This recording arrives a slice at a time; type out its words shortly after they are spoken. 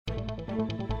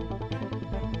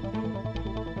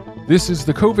This is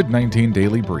the COVID-19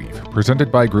 Daily Brief,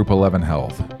 presented by Group 11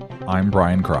 Health. I'm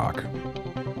Brian Kroc.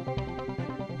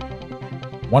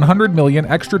 100 million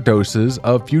extra doses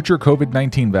of future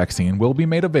COVID-19 vaccine will be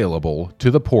made available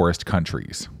to the poorest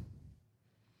countries.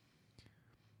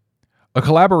 A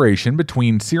collaboration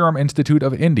between Serum Institute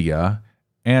of India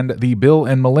and the Bill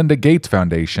and Melinda Gates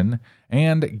Foundation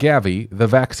and Gavi, the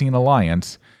Vaccine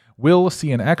Alliance, will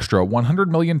see an extra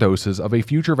 100 million doses of a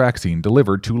future vaccine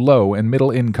delivered to low- and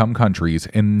middle-income countries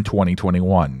in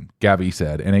 2021, Gavi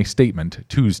said in a statement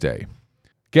Tuesday.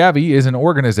 Gavi is an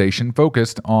organization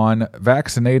focused on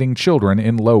vaccinating children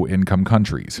in low-income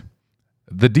countries.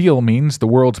 The deal means the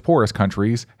world's poorest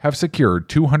countries have secured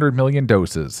 200 million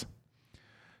doses.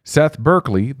 Seth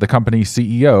Berkley, the company's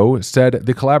CEO, said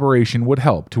the collaboration would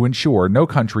help to ensure no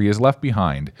country is left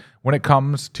behind when it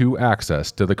comes to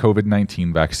access to the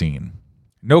COVID-19 vaccine.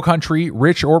 No country,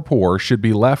 rich or poor, should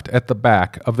be left at the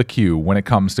back of the queue when it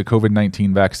comes to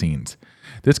COVID-19 vaccines.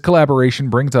 This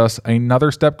collaboration brings us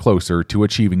another step closer to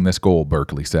achieving this goal,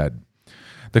 Berkley said.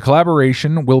 The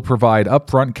collaboration will provide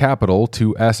upfront capital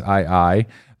to SII,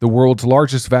 the world's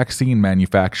largest vaccine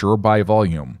manufacturer by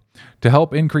volume, to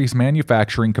help increase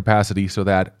manufacturing capacity so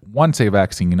that once a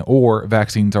vaccine or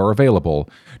vaccines are available,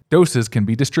 doses can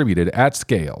be distributed at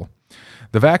scale.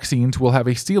 The vaccines will have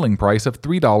a ceiling price of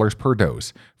 $3 per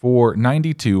dose for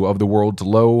 92 of the world's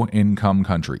low-income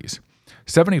countries.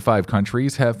 75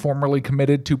 countries have formally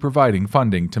committed to providing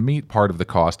funding to meet part of the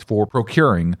cost for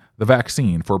procuring the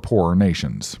vaccine for poorer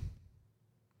nations.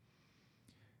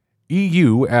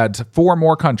 EU adds 4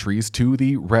 more countries to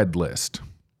the red list.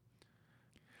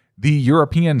 The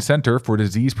European Centre for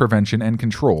Disease Prevention and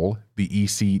Control, the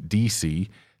ECDC,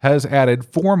 has added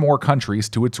 4 more countries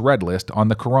to its red list on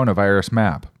the coronavirus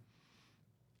map,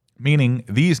 meaning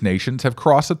these nations have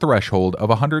crossed the threshold of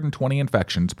 120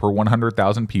 infections per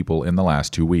 100,000 people in the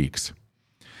last 2 weeks.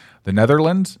 The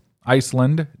Netherlands,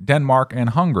 Iceland, Denmark, and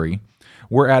Hungary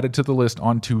were added to the list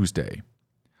on Tuesday.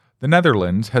 The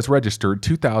Netherlands has registered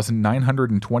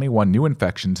 2,921 new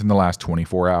infections in the last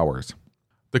 24 hours.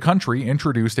 The country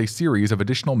introduced a series of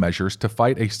additional measures to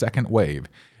fight a second wave,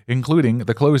 including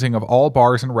the closing of all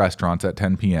bars and restaurants at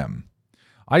 10 p.m.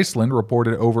 Iceland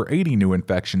reported over 80 new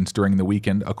infections during the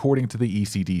weekend, according to the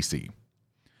ECDC.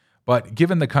 But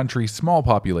given the country's small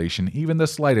population, even the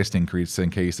slightest increase in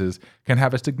cases can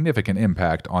have a significant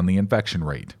impact on the infection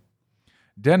rate.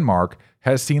 Denmark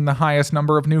has seen the highest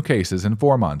number of new cases in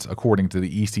 4 months, according to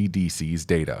the ECDC's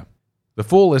data. The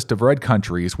full list of red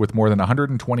countries with more than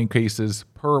 120 cases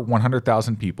per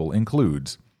 100,000 people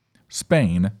includes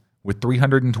Spain with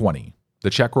 320, the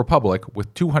Czech Republic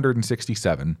with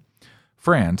 267,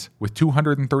 France with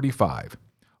 235,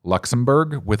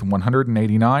 Luxembourg with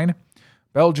 189,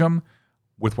 Belgium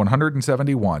with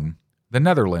 171, the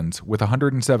Netherlands with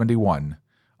 171,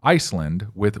 Iceland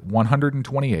with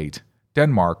 128,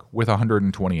 Denmark with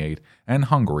 128, and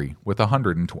Hungary with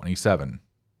 127.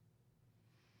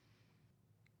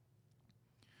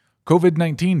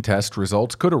 COVID-19 test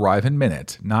results could arrive in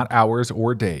minutes, not hours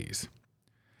or days.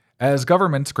 As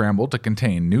governments scramble to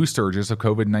contain new surges of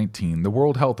COVID-19, the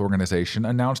World Health Organization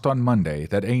announced on Monday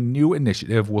that a new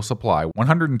initiative will supply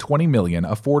 120 million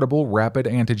affordable rapid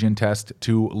antigen tests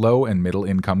to low- and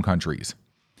middle-income countries.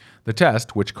 The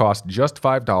test, which costs just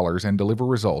 $5 and deliver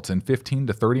results in 15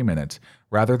 to 30 minutes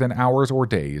rather than hours or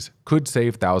days, could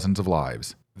save thousands of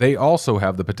lives. They also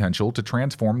have the potential to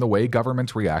transform the way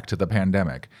governments react to the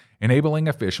pandemic, enabling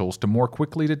officials to more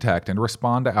quickly detect and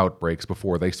respond to outbreaks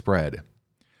before they spread.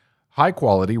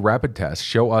 High-quality rapid tests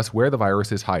show us where the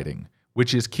virus is hiding,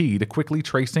 which is key to quickly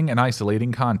tracing and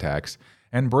isolating contacts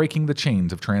and breaking the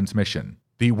chains of transmission,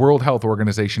 the World Health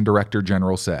Organization Director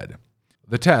General said.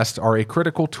 The tests are a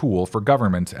critical tool for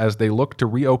governments as they look to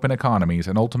reopen economies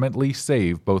and ultimately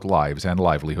save both lives and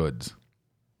livelihoods.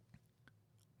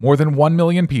 More than 1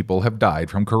 million people have died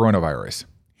from coronavirus.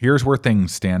 Here's where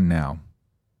things stand now.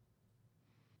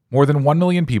 More than 1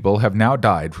 million people have now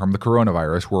died from the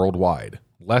coronavirus worldwide,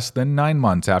 less than 9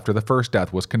 months after the first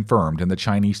death was confirmed in the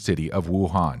Chinese city of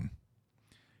Wuhan.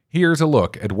 Here's a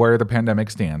look at where the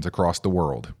pandemic stands across the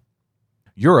world.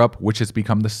 Europe, which has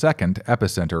become the second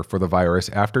epicenter for the virus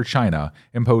after China,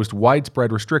 imposed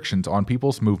widespread restrictions on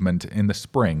people's movement in the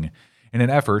spring in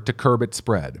an effort to curb its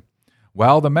spread.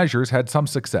 While the measures had some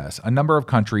success, a number of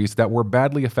countries that were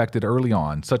badly affected early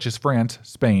on, such as France,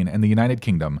 Spain, and the United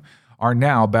Kingdom, are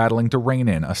now battling to rein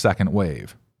in a second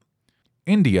wave.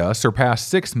 India surpassed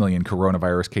 6 million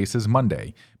coronavirus cases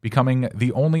Monday, becoming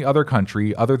the only other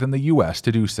country other than the U.S.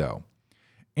 to do so.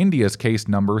 India's case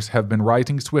numbers have been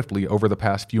rising swiftly over the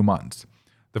past few months.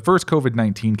 The first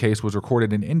COVID-19 case was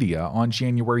recorded in India on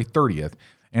January 30th,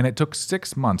 and it took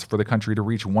 6 months for the country to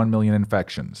reach 1 million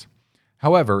infections.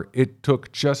 However, it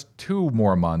took just 2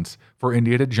 more months for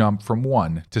India to jump from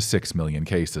 1 to 6 million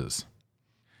cases.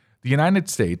 The United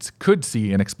States could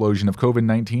see an explosion of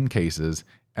COVID-19 cases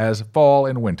as fall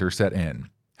and winter set in.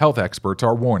 Health experts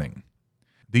are warning.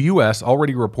 The U.S.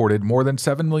 already reported more than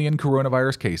 7 million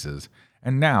coronavirus cases,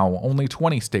 and now only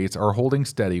 20 states are holding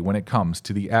steady when it comes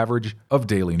to the average of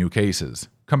daily new cases,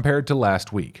 compared to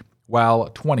last week, while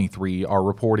 23 are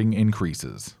reporting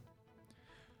increases.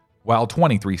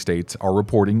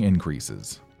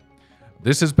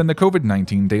 This has been the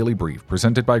COVID-19 Daily Brief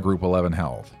presented by Group 11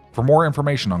 Health. For more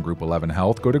information on Group 11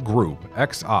 Health, go to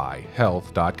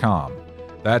groupxihealth.com.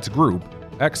 That's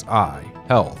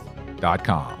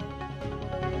groupxihealth.com.